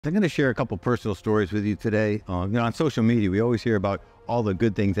I'm going to share a couple personal stories with you today. On social media, we always hear about all the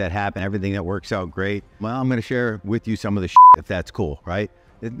good things that happen, everything that works out great. Well, I'm going to share with you some of the if that's cool, right?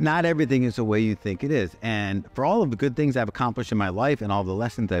 Not everything is the way you think it is. And for all of the good things I've accomplished in my life and all the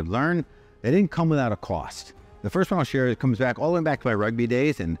lessons I've learned, they didn't come without a cost. The first one I'll share comes back all the way back to my rugby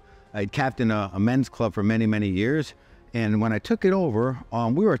days, and I'd captained a men's club for many, many years. And when I took it over,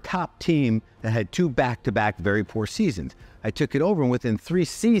 we were a top team that had two back-to-back very poor seasons. I took it over, and within 3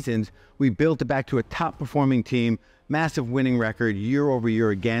 seasons, we built it back to a top-performing team, massive winning record year over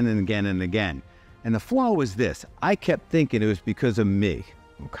year, again and again and again. And the flaw was this: I kept thinking it was because of me,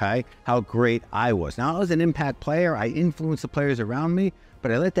 okay? How great I was. Now, I was an impact player. I influenced the players around me,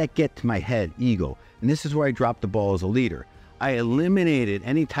 but I let that get to my head, ego. And this is where I dropped the ball as a leader. I eliminated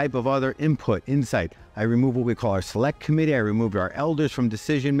any type of other input, insight. I removed what we call our select committee. I removed our elders from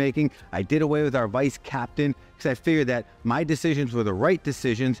decision making. I did away with our vice captain because I figured that my decisions were the right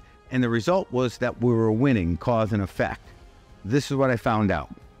decisions, and the result was that we were winning, cause and effect. This is what I found out.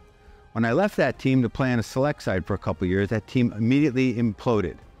 When I left that team to play on a select side for a couple of years, that team immediately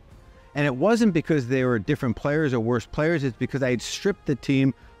imploded. And it wasn't because they were different players or worse players. It's because I had stripped the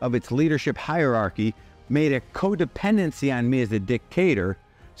team of its leadership hierarchy, made a codependency on me as a dictator.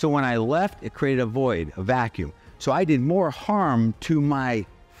 So when I left, it created a void, a vacuum. So I did more harm to my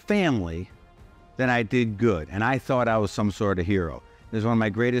family than I did good. And I thought I was some sort of hero. It was one of my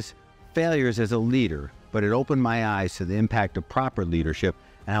greatest failures as a leader, but it opened my eyes to the impact of proper leadership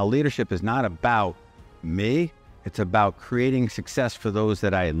and how leadership is not about me. It's about creating success for those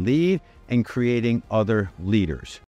that I lead and creating other leaders.